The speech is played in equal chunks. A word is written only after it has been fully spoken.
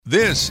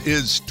This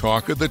is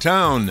Talk of the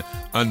Town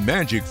on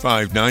Magic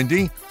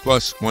 590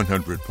 plus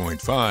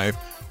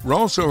 100.5. We're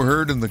also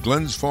heard in the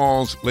Glens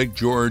Falls, Lake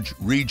George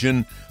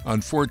region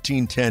on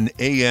 1410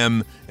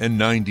 AM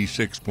and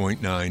 96.9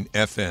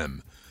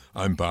 FM.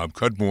 I'm Bob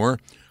Cudmore.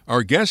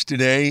 Our guest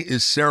today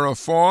is Sara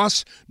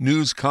Foss,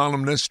 news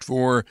columnist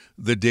for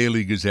the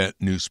Daily Gazette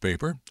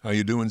newspaper. How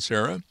you doing,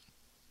 Sara?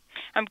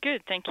 I'm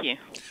good, thank you.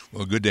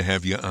 Well, good to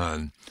have you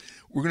on.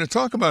 We're going to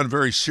talk about a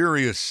very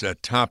serious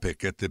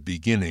topic at the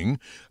beginning,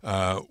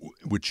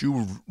 which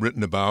you've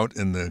written about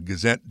and the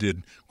Gazette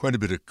did quite a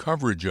bit of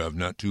coverage of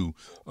not too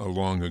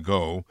long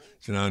ago.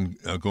 It's an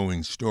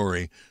ongoing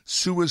story,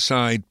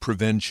 suicide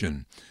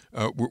prevention.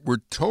 We're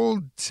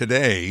told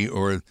today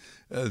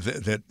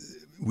that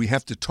we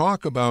have to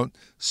talk about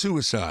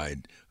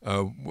suicide.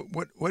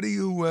 What do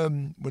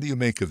you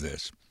make of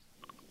this?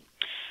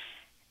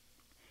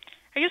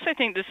 I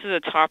think this is a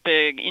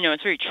topic,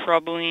 it's very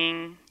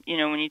troubling,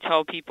 when you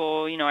tell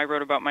people, I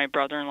wrote about my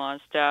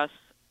brother-in-law's death,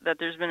 that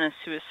there's been a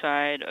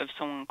suicide of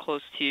someone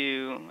close to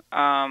you.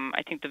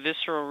 I think the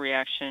visceral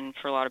reaction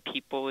for a lot of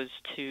people is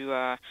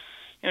to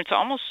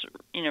almost,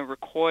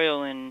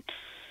 recoil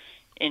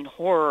in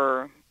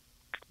horror,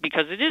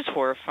 because it is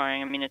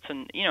horrifying. I mean,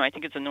 I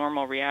think it's a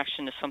normal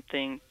reaction to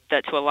something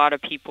that to a lot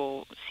of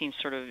people seems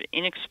sort of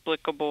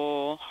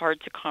inexplicable,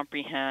 hard to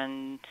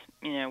comprehend.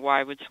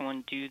 Why would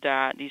someone do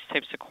that? These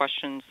types of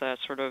questions that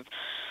sort of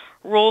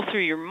roll through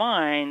your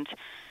mind.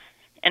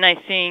 And I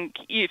think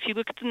if you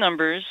look at the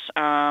numbers,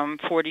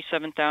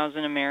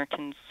 47,000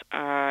 Americans,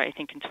 I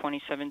think in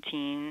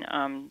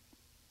 2017,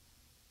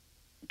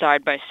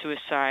 died by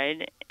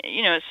suicide.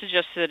 It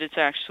suggests that it's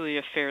actually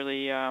a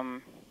fairly,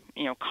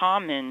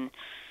 common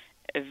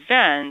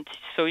event.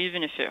 So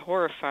even if it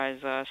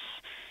horrifies us,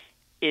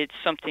 it's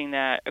something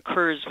that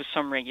occurs with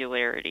some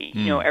regularity,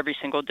 every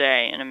single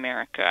day in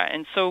America.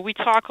 And so we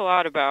talk a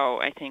lot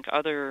about, I think,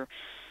 other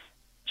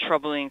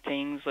troubling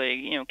things like,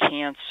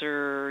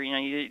 cancer. There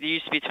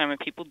used to be a time when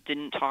people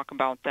didn't talk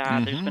about that.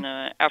 Mm-hmm. There's been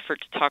an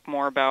effort to talk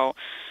more about,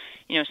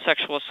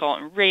 sexual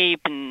assault and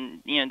rape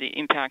and, the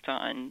impact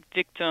on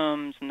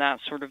victims and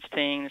that sort of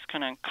thing. It's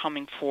kind of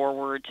coming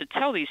forward to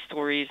tell these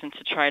stories and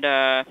to try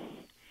to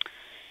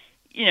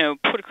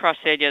put across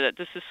the idea that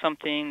this is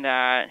something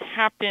that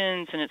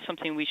happens and it's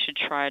something we should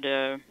try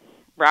to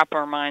wrap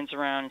our minds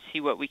around and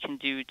see what we can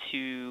do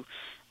to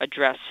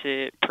address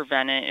it,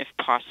 prevent it if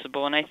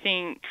possible. And I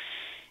think,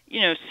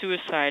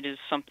 suicide is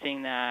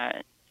something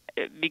that,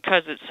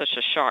 because it's such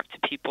a shock to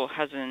people,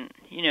 hasn't,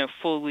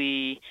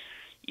 fully,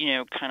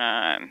 kind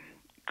of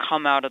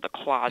come out of the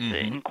closet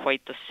in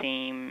quite the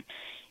same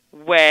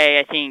way.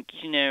 I think,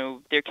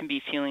 there can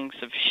be feelings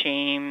of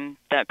shame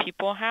that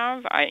people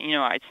have.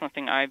 It's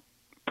something I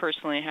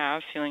personally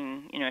have,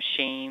 feeling,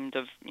 ashamed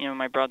of,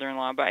 my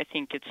brother-in-law, but I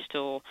think it's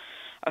still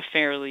a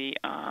fairly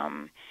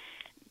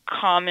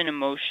common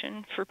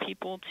emotion for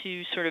people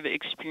to sort of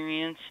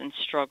experience and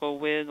struggle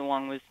with,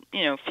 along with,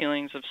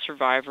 feelings of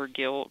survivor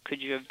guilt.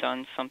 Could you have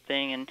done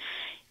something? And,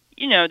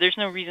 there's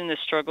no reason to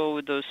struggle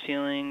with those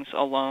feelings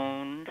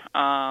alone.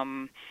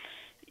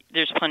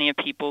 There's plenty of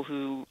people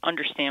who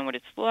understand what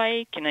it's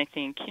like, and I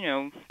think,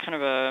 kind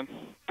of a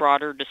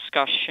broader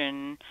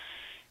discussion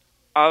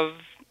of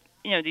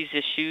these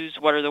issues.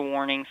 What are the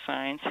warning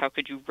signs? How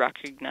could you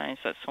recognize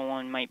that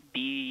someone might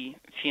be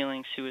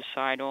feeling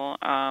suicidal?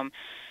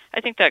 I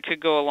think that could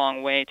go a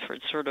long way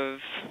towards sort of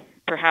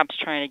perhaps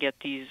trying to get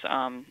these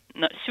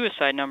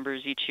suicide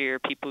numbers each year,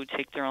 people who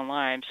take their own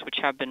lives, which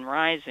have been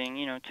rising,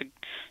 to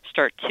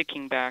start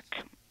ticking back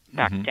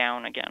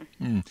down again.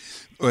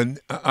 And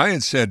I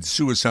had said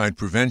suicide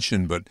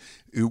prevention, but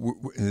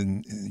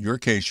in your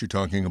case, you're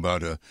talking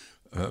about a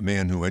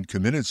man who had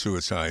committed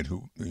suicide,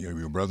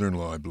 your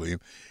brother-in-law, I believe,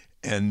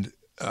 and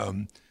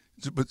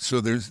so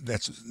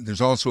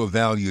there's also a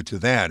value to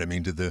that. I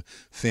mean, to the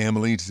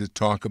family to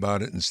talk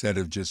about it instead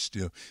of just,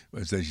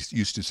 as they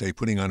used to say,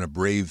 putting on a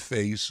brave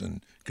face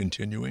and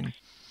continuing.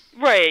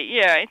 Right.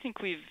 Yeah, I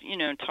think we've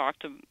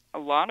talked a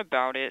lot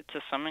about it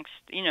to some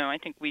extent. I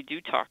think we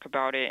do talk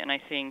about it, and I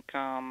think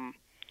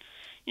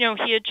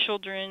he had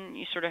children.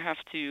 You sort of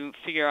have to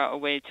figure out a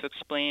way to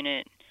explain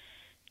it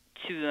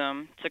to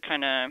them, to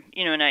kind of,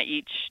 and at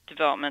each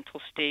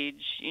developmental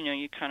stage,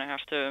 you kind of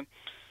have to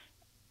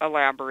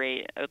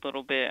elaborate a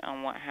little bit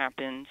on what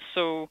happened.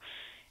 So,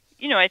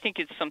 I think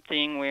it's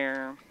something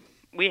where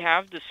we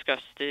have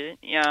discussed it,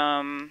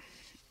 and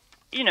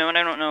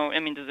I don't know, I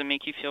mean, does it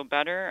make you feel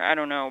better? I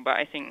don't know, but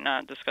I think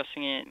not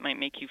discussing it might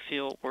make you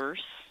feel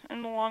worse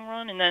in the long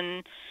run. And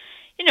then,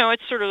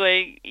 it's sort of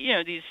like,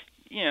 we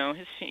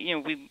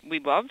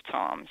love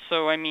Tom.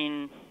 So, I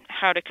mean,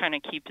 how to kind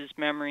of keep his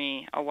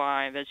memory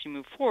alive as you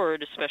move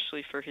forward,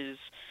 especially for his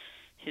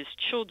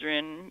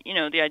children,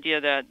 the idea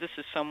that this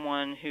is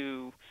someone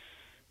who,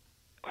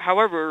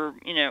 however,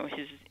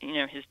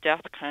 his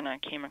death kind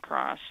of came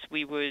across,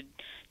 we would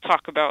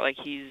talk about like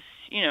he's,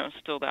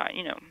 still that,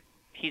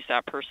 he's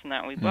that person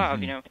that we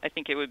love. I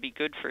think it would be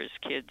good for his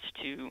kids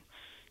to,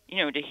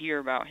 to hear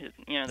about his,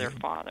 their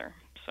father.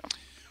 So.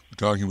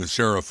 talking with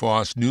Sara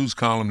Foss, news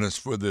columnist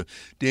for the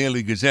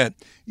Daily Gazette.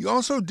 You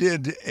also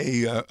did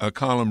a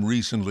column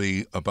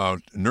recently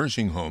about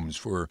nursing homes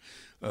for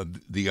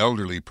the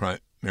elderly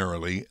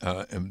primarily.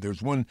 And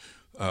there's one,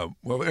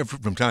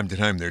 from time to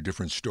time there are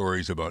different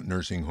stories about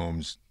nursing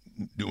homes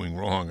doing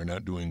wrong or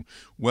not doing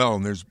well.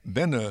 And there's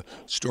been a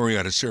story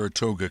out of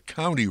Saratoga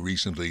County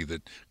recently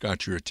that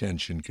got your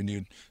attention. Can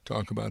you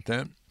talk about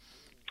that?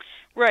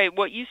 Right.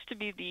 What used to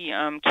be the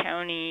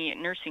county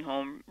nursing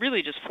home,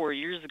 really just 4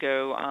 years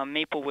ago,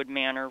 Maplewood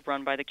Manor,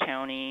 run by the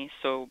county,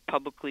 so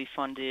publicly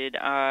funded. It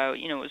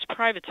was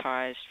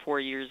privatized 4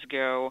 years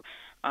ago,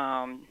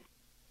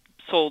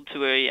 sold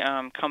to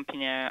a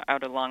company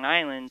out of Long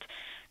Island.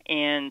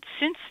 And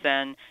since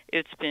then,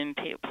 it's been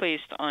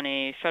placed on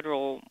a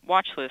federal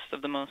watch list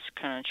of the most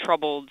kind of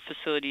troubled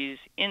facilities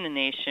in the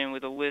nation,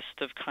 with a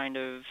list of kind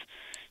of,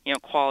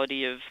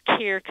 quality of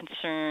care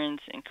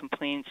concerns and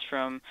complaints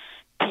from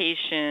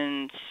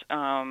patients.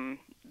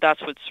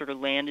 That's what sort of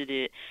landed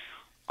it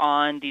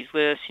on these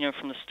lists.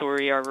 From the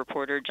story our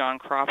reporter John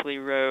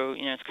Cropley wrote,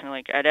 it's kind of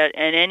like at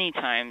any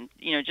time,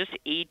 just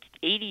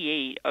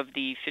 88 of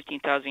the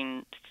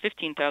 15,000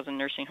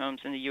 nursing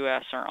homes in the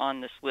U.S. are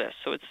on this list.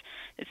 So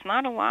it's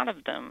not a lot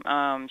of them.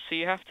 So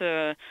you have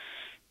to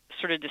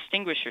sort of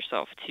distinguish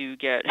yourself to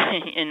get,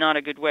 in not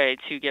a good way,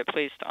 to get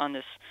placed on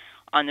this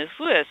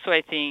list. So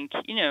I think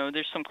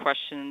there's some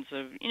questions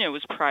of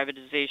was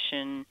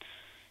privatization,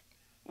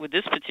 with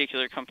this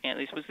particular company at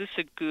least, was this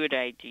a good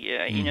idea?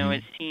 Mm-hmm.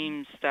 It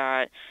seems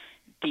that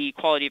the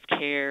quality of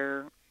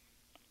care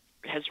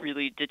has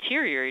really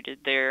deteriorated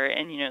there,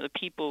 and the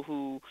people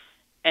who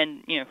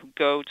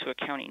go to a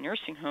county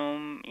nursing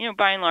home,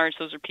 by and large,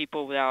 those are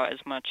people without as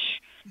much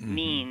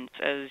means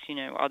as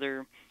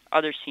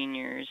other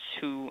seniors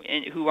who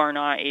are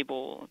not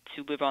able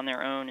to live on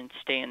their own and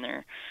stay in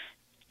their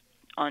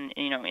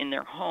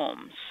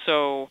homes.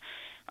 So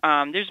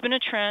there's been a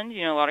trend.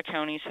 A lot of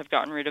counties have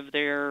gotten rid of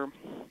their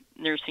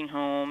nursing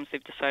homes.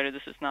 They've decided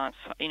this is not,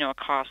 a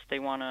cost they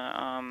want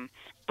to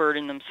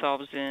burden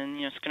themselves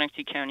in.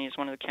 Schenectady County is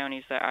one of the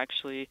counties that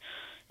actually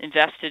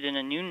invested in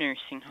a new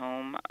nursing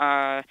home.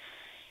 And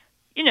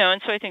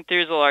so I think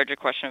there's a larger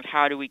question of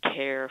how do we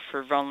care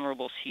for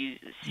vulnerable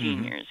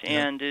seniors.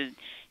 And,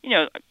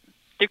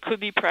 there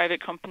could be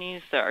private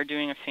companies that are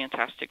doing a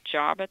fantastic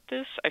job at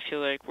this. I feel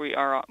like we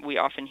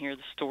often hear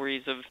the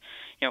stories of,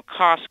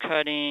 cost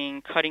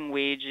cutting, cutting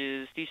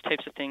wages, these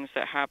types of things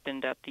that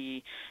happened at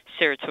the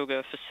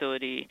Saratoga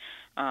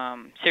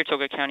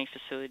County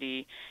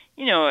facility.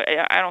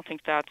 I don't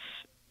think that's,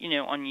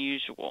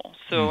 unusual.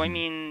 So,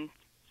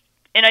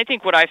 and I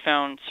think what I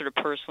found sort of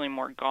personally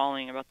more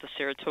galling about the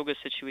Saratoga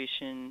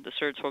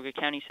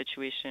County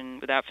situation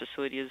with that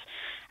facility is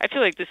I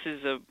feel like this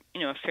is a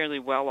fairly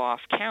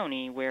well-off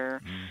county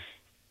where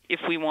if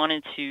we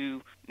wanted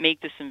to make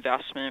this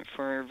investment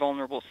for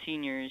vulnerable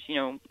seniors,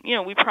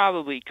 we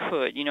probably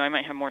could. I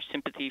might have more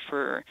sympathy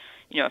for,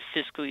 a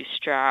fiscally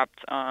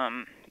strapped,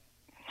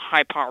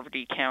 high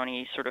poverty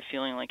county sort of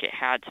feeling like it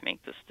had to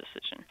make this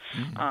decision.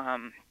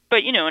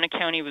 But, in a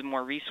county with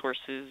more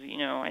resources,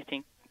 I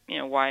think,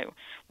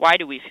 why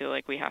do we feel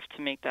like we have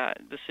to make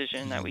that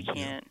decision that we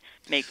can't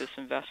make this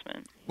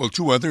investment? Well,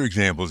 two other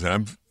examples that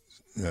I'm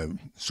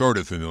sort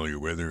of familiar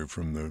with are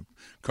from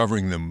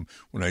covering them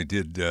when I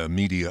did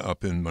media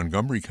up in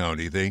Montgomery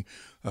County.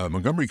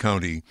 Montgomery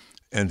County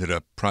ended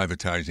up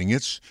privatizing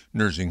its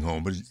nursing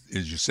home. But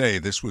as you say,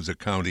 this was a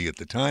county at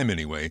the time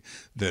anyway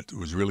that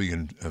was really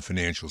in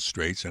financial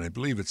straits, and I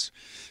believe it's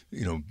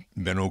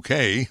been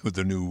okay with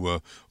the new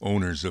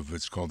owners of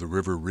it's called the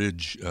River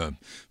Ridge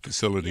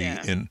facility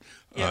in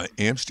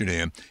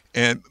Amsterdam.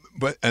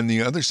 But on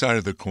the other side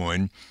of the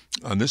coin,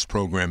 on this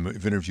program,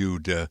 I've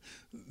interviewed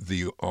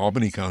the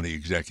Albany County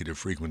executive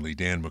frequently,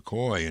 Dan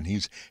McCoy, and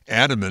he's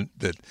adamant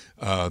that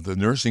the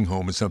nursing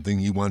home is something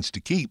he wants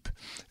to keep,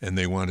 and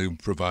they want to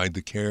provide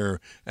the care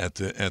at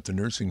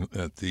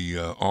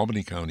the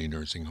Albany County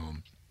nursing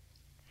home.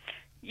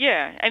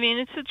 Yeah,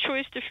 it's a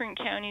choice different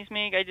counties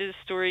make. I did a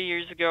story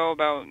years ago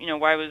about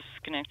why was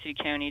Schenectady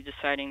County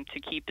deciding to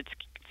keep its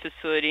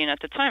facility, and at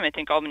the time I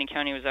think Albany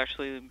County was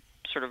actually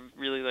sort of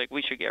really like,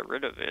 we should get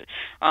rid of it.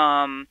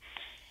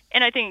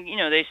 And I think,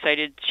 they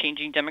cited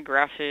changing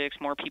demographics,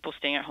 more people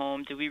staying at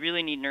home. Do we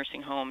really need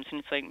nursing homes?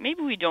 And it's like,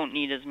 maybe we don't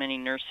need as many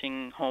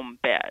nursing home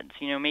beds.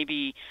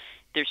 Maybe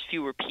there's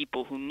fewer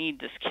people who need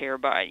this care.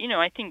 But,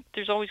 I think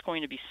there's always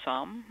going to be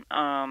some.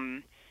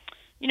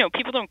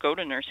 People don't go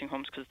to nursing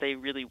homes because they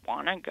really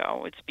want to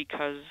go. It's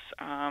because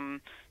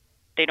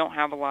they don't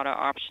have a lot of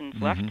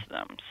options left to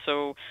them.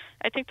 So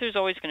I think there's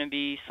always going to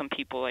be some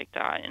people like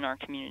that in our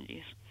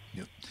communities.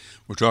 Yep.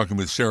 We're talking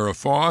with Sara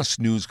Foss,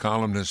 news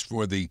columnist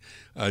for the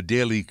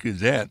Daily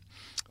Gazette.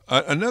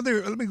 Let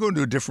me go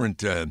into a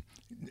different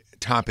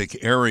topic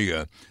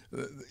area.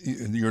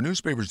 Your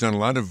newspaper's done a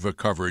lot of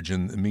coverage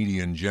in the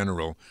media in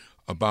general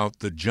about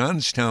the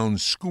Johnstown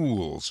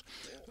schools.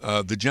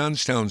 The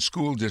Johnstown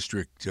School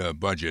District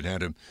budget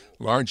had a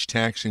large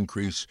tax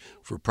increase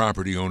for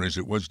property owners.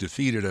 It was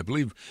defeated. I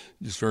believe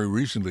just very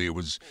recently it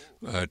was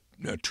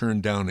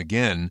turned down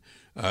again.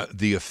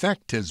 the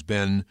effect has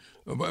been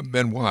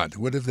what?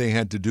 What have they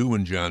had to do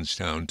in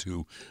Johnstown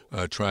to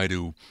try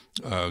to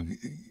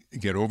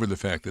get over the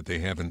fact that they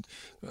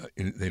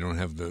don't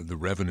have the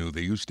revenue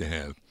they used to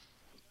have?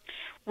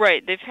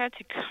 Right. They've had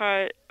to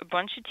cut a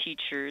bunch of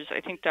teachers.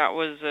 I think that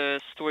was a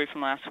story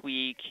from last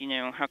week.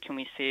 How can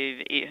we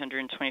save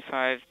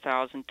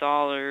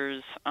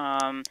 $825,000?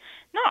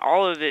 Not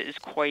all of it is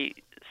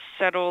quite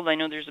settled. I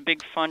know there's a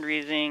big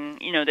fundraising.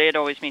 They had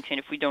always maintained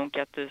if we don't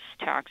get this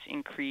tax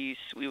increase,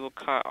 we will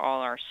cut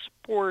all our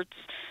sports.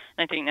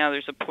 And I think now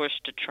there's a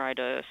push to try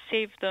to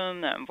save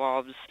them. That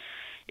involves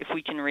if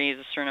we can raise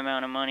a certain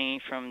amount of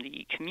money from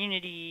the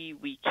community,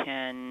 we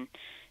can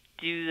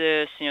do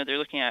this. They're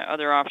looking at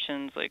other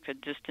options like a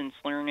distance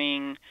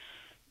learning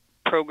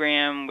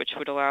program, which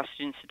would allow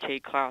students to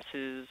take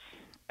classes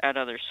at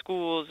other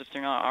schools if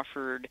they're not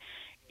offered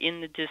in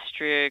the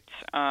district.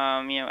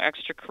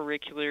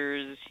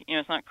 Extracurriculars.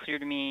 It's not clear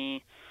to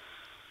me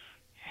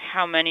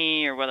how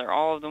many or whether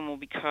all of them will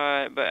be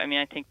cut, but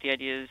I think the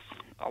idea is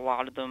a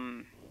lot of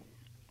them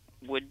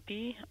would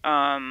be.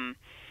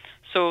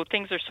 So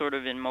things are sort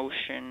of in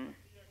motion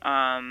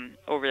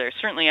over there.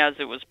 Certainly as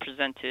it was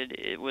presented,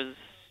 it was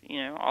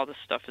all this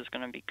stuff is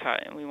going to be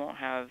cut, and we won't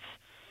have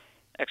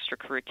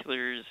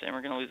extracurriculars, and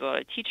we're going to lose a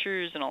lot of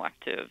teachers and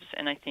electives.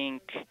 And I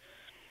think,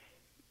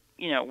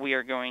 we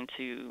are going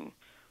to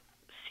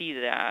see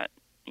that.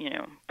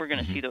 We're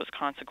going to see those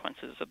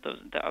consequences of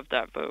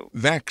that vote.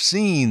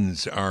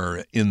 Vaccines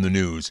are in the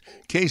news.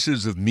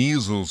 Cases of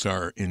measles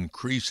are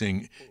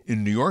increasing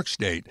in New York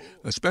State,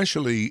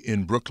 especially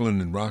in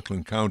Brooklyn and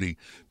Rockland County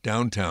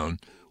downtown.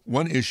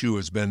 One issue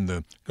has been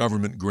the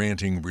government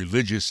granting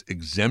religious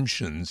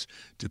exemptions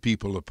to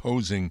people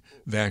opposing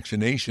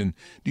vaccination.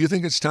 Do you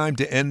think it's time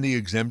to end the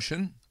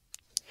exemption?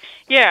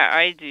 Yeah,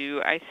 I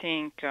do. I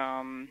think,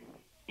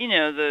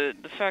 the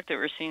fact that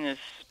we're seeing this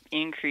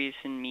increase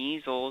in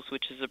measles,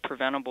 which is a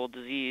preventable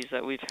disease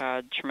that we've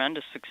had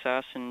tremendous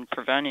success in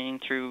preventing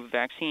through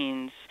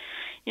vaccines,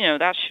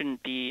 that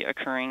shouldn't be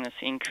occurring, this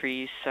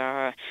increase.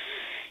 And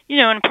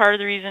part of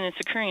the reason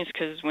it's occurring is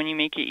because when you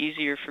make it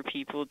easier for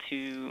people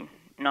to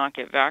not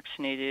get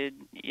vaccinated,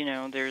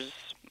 there's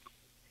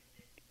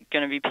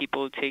going to be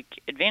people who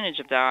take advantage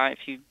of that.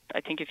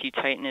 I think if you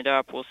tighten it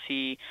up, we'll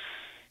see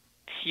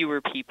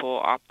fewer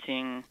people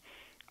opting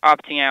out.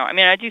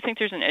 I do think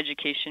there's an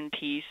education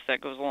piece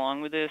that goes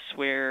along with this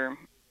where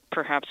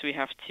perhaps we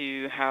have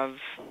to have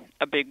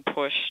a big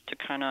push to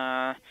kind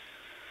of,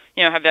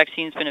 have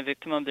vaccines been a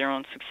victim of their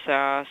own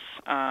success?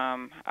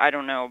 I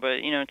don't know,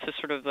 but, to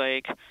sort of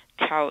like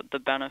tout the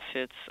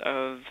benefits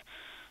of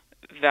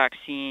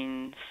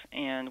vaccines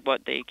and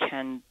what they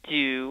can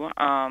do.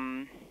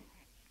 I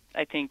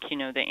think,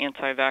 the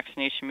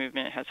anti-vaccination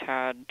movement has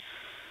had,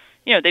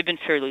 they've been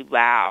fairly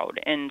loud,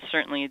 and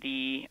certainly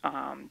the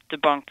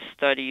debunked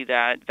study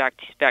that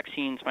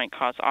vaccines might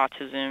cause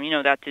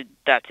autism,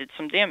 that did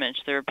some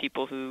damage. There are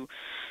people who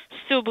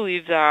still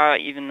believe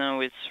that, even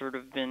though it's sort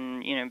of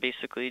been,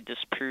 basically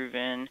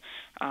disproven.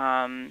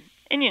 And,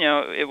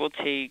 it will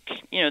take,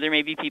 there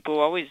may be people who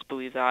always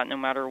believe that, no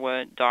matter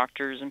what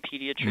doctors and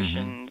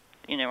pediatricians,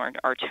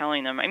 are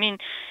telling them. I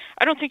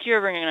don't think you're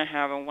ever going to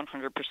have a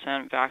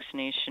 100%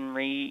 vaccination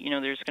rate.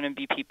 There's going to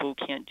be people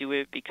who can't do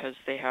it because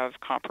they have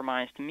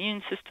compromised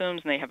immune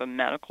systems and they have a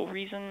medical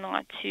reason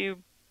not to.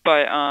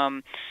 But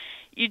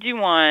you do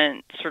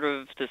want sort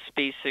of this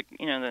basic,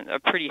 a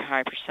pretty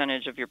high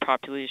percentage of your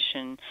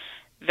population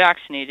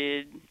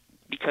vaccinated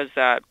because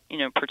that,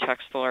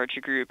 protects the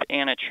larger group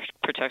and it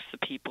protects the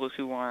people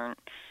who aren't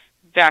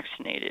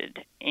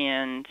vaccinated.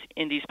 And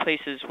in these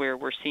places where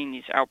we're seeing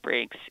these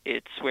outbreaks,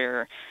 it's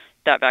where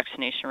that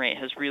vaccination rate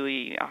has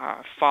really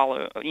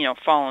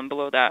fallen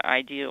below that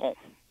ideal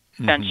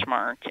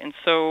benchmark. And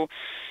so,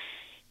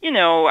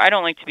 I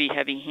don't like to be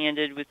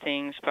heavy-handed with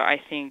things, but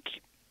I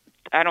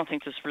don't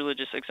think this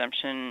religious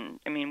exemption,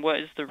 what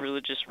is the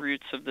religious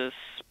roots of this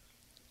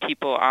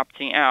people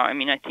opting out?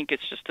 I think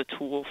it's just a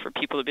tool for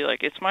people to be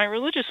like, it's my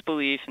religious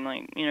belief, and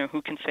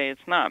who can say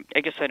it's not?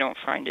 I guess I don't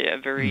find it a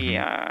very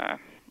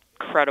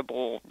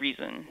credible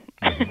reason.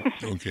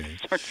 Okay.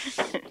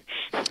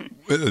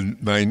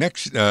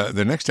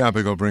 The next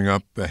topic I'll bring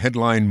up, the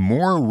headline,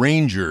 More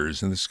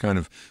Rangers, and this kind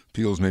of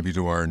appeals maybe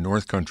to our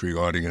North Country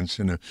audience.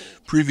 In a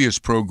previous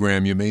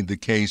program, you made the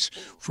case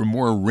for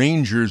more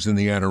rangers in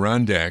the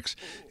Adirondacks,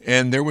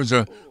 and there was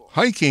a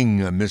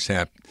hiking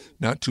mishap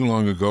not too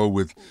long ago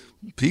with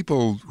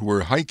people who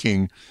were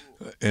hiking,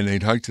 and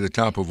they'd hiked to the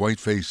top of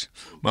Whiteface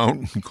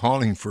Mountain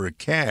calling for a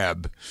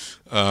cab.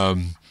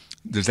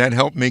 Does that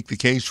help make the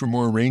case for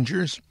more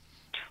rangers?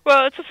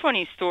 Well, it's a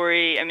funny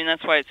story.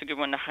 That's why it's a good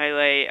one to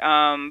highlight.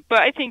 But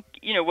I think,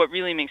 what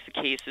really makes the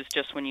case is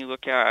just when you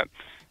look at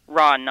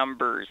raw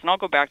numbers. And I'll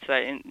go back to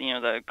that,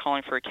 the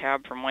calling for a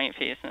cab from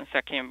Whiteface in a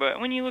second. But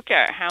when you look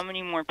at how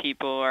many more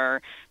people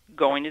are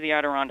going to the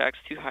Adirondacks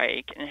to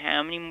hike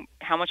and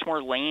how much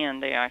more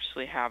land they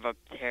actually have up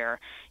there,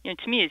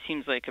 to me it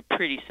seems like a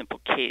pretty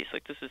simple case.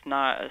 Like, this is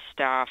not a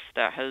staff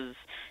that has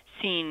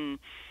seen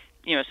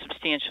a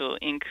substantial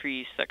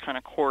increase that kind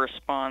of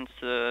corresponds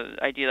to the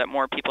idea that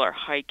more people are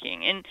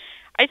hiking. And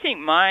I think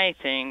my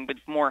thing with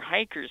more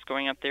hikers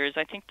going up there is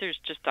I think there's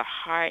just a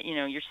high,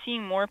 you're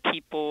seeing more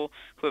people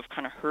who have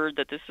kind of heard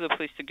that this is a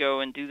place to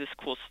go and do this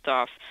cool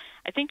stuff.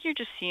 I think you're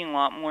just seeing a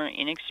lot more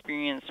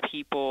inexperienced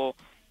people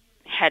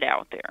head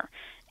out there.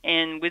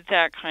 And with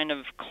that kind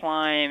of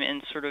climb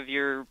and sort of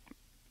your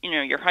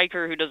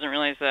hiker who doesn't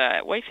realize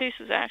that Whiteface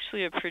is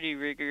actually a pretty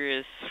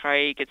rigorous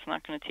hike. It's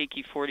not going to take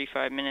you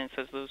 45 minutes,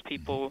 as those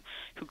people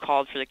who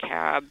called for the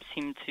cab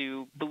seem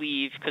to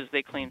believe, because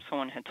they claim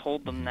someone had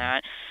told them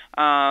that.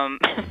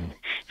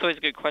 It's always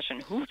a good question,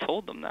 who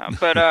told them that?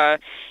 But,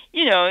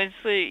 it's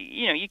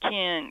like, you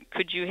can't,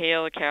 could you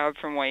hail a cab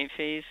from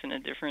Whiteface in a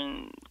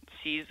different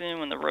season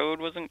when the road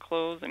wasn't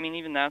closed? I mean,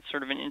 even that's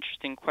sort of an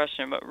interesting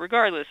question. But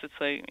regardless, it's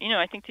like,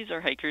 I think these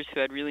are hikers who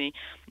had really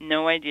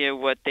no idea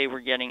what they were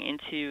getting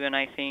into, and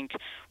I think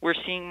we're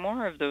seeing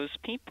more of those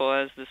people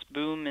as this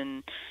boom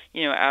in,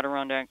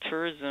 Adirondack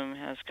tourism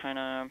has kind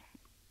of,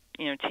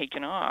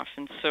 taken off.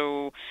 And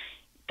so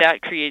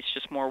that creates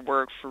just more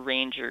work for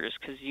rangers,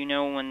 because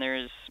when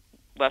there's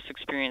less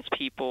experienced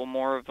people,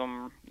 more of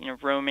them,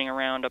 roaming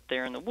around up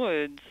there in the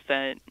woods,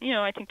 that,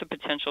 I think the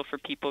potential for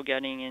people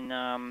getting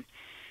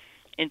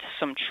into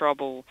some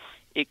trouble,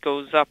 it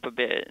goes up a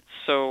bit.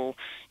 So,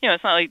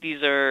 it's not like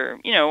these are,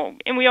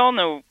 and we all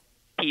know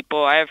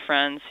people. I have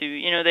friends who,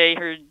 they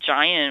heard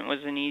Giant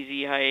was an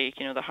easy hike,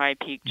 the High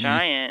Peak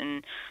Giant,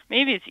 and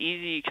maybe it's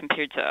easy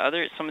compared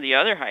to some of the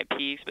other high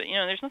peaks, but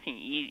there's nothing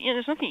easy.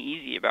 There's nothing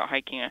easy about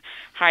hiking a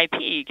high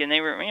peak. And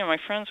they were, my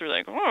friends were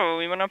like, "Oh,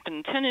 we went up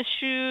in tennis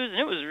shoes, and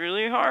it was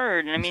really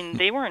hard." And I mean,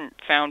 they weren't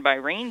found by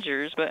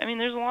rangers, but I mean,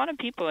 there's a lot of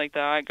people like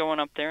that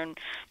going up there, and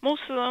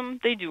most of them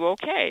they do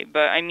okay.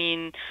 But I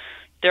mean,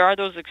 there are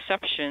those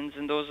exceptions,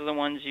 and those are the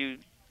ones you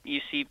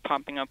see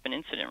popping up in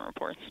incident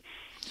reports.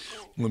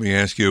 Let me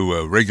ask you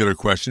a regular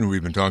question.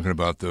 We've been talking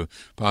about the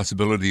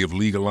possibility of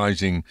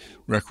legalizing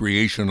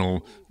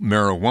recreational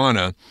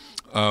marijuana,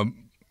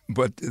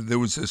 but there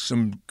was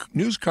some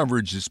news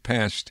coverage this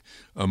past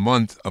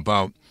month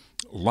about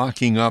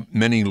locking up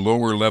many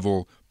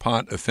lower-level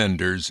pot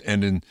offenders,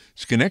 and in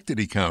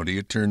Schenectady County,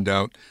 it turned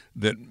out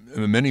that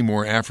many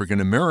more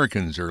African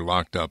Americans are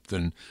locked up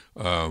than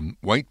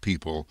white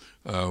people.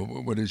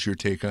 What is your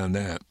take on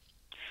that?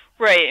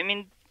 Right. I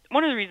mean,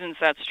 one of the reasons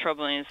that's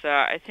troubling is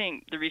that I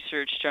think the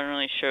research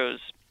generally shows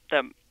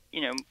that,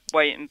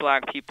 white and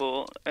black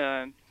people,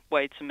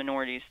 whites and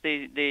minorities,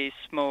 they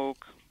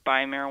smoke,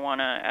 buy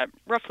marijuana at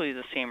roughly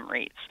the same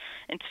rates.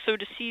 And so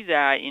to see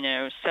that,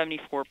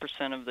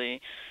 74% of the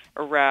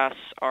arrests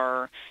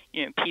are,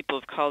 people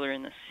of color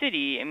in the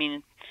city, I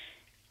mean,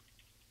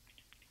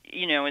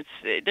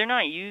 they're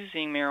not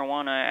using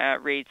marijuana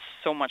at rates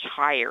so much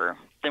higher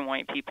than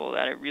white people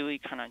that it really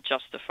kind of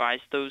justifies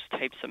those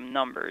types of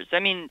numbers. I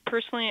mean,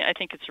 personally, I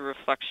think it's a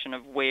reflection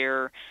of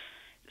where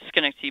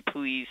Schenectady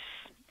police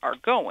are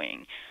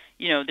going.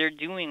 They're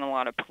doing a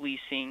lot of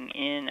policing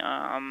in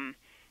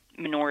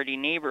minority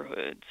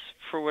neighborhoods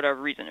for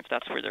whatever reason, if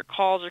that's where their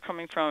calls are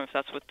coming from, if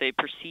that's what they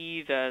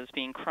perceive as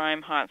being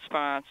crime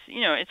hotspots.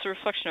 It's a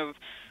reflection of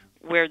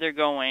where they're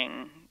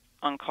going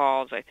on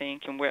calls, I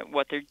think, and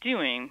what they're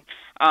doing.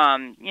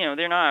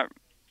 They're not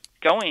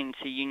going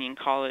to Union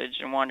College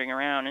and wandering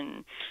around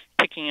and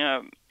picking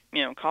up,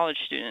 college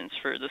students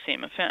for the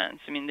same offense.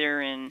 I mean,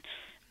 they're in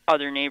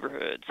other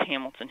neighborhoods,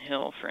 Hamilton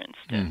Hill, for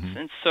instance.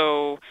 And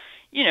so,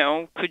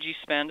 could you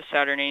spend a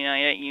Saturday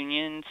night at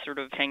Union sort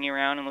of hanging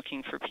around and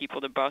looking for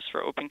people to bust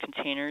for open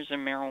containers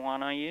and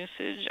marijuana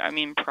usage? I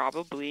mean,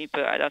 probably,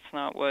 but that's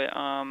not what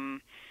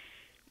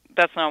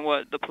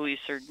the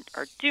police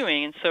are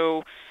doing. And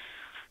so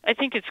I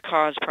think it's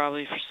cause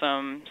probably for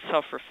some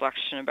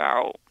self-reflection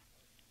about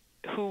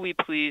who we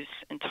police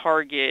and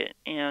target.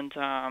 And,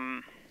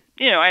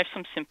 I have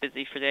some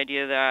sympathy for the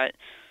idea that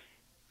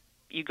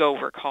you go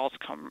where calls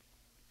come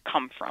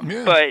from.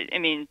 Yeah. But, I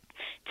mean,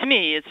 to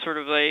me, it's sort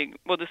of like,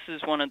 well, this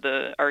is one of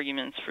the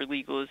arguments for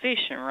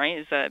legalization, right,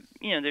 is that,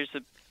 there's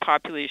a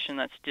population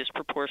that's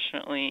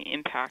disproportionately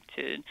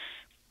impacted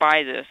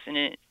by this, and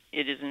it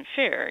isn't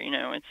fair.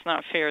 It's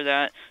not fair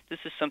that this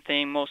is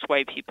something most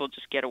white people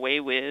just get away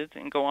with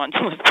and go on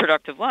to live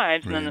productive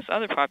lives, and then this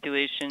other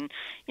population,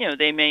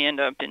 they may end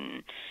up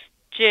in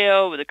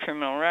jail with a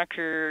criminal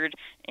record,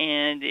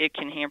 and it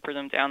can hamper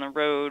them down the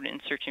road in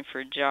searching for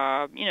a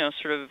job,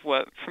 sort of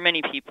what for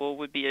many people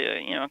would be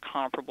a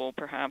comparable,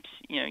 perhaps,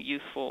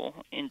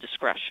 youthful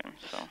indiscretion.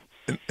 So.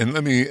 And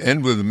let me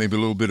end with maybe a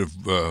little bit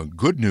of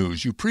good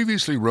news. You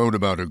previously wrote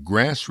about a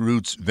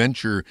grassroots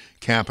venture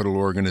capital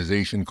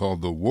organization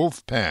called the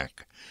Wolf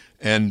Pack,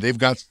 and they've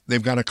got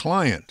a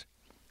client.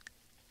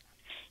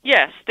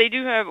 Yes, they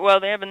do have. Well,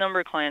 they have a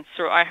number of clients.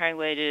 So I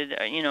highlighted,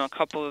 a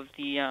couple of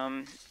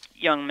the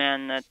young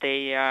men that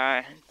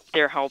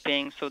they're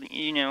helping. So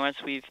as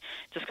we've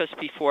discussed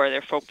before,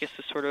 their focus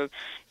is sort of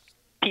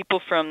people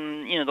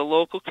from the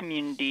local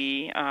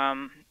community,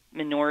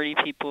 minority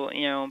people,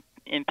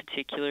 in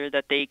particular,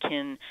 that they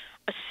can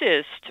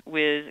assist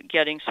with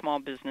getting small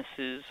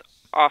businesses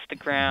off the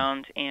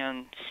ground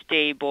and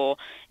stable.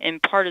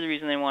 And part of the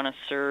reason they want to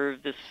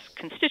serve this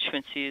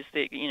constituency is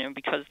that,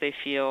 because they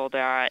feel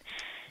that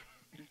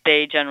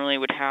they generally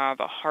would have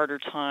a harder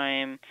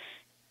time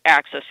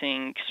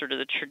accessing sort of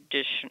the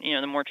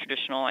the more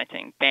traditional, I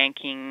think,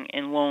 banking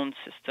and loan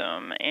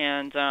system.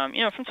 And,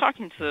 from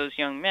talking to those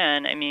young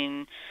men, I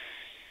mean,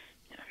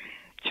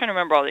 trying to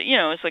remember all that,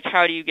 it's like,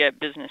 how do you get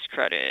business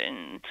credit?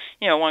 And,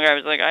 one guy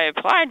was like, I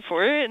applied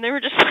for it, and they were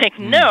just like,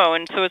 no.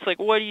 And so it's like,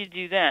 what do you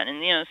do then?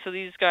 And, so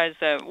these guys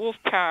at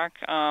Wolfpack,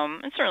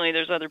 and certainly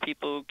there's other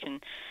people who can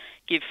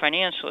give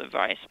financial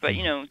advice, but,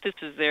 this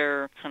is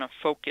their kind of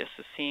focus,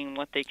 is seeing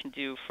what they can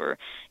do for,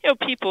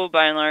 people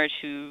by and large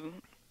who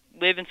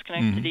live in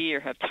Schenectady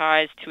or have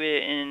ties to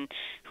it and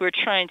who are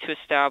trying to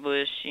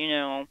establish,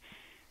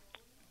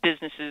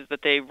 businesses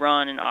that they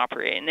run and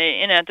operate.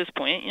 And at this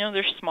point,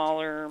 they're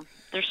smaller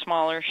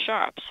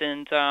shops,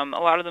 and a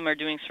lot of them are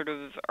doing sort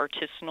of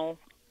artisanal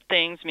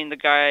things. I mean, the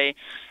guy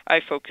I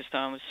focused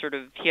on was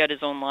he had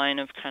his own line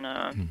of kind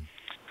of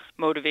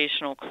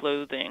motivational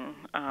clothing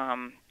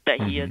that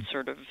he had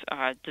sort of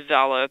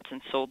developed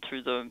and sold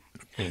through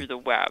the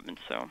web, and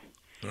so.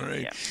 All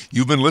right. Yeah.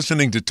 You've been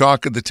listening to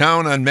Talk of the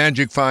Town on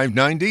Magic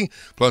 590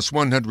 plus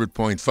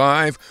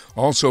 100.5.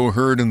 Also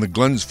heard in the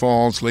Glens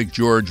Falls, Lake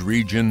George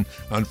region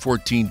on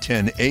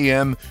 1410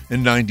 AM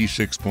and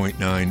 96.9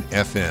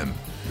 FM.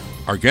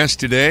 Our guest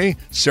today,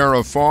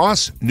 Sara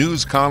Foss,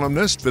 news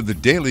columnist for the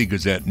Daily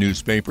Gazette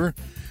newspaper.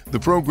 The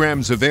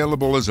program's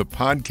available as a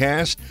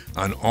podcast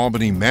on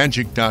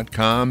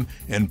albanymagic.com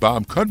and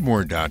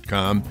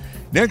bobcudmore.com.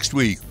 Next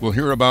week, we'll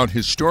hear about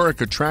historic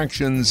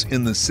attractions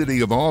in the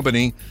city of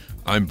Albany.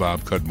 I'm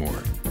Bob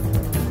Cudmore.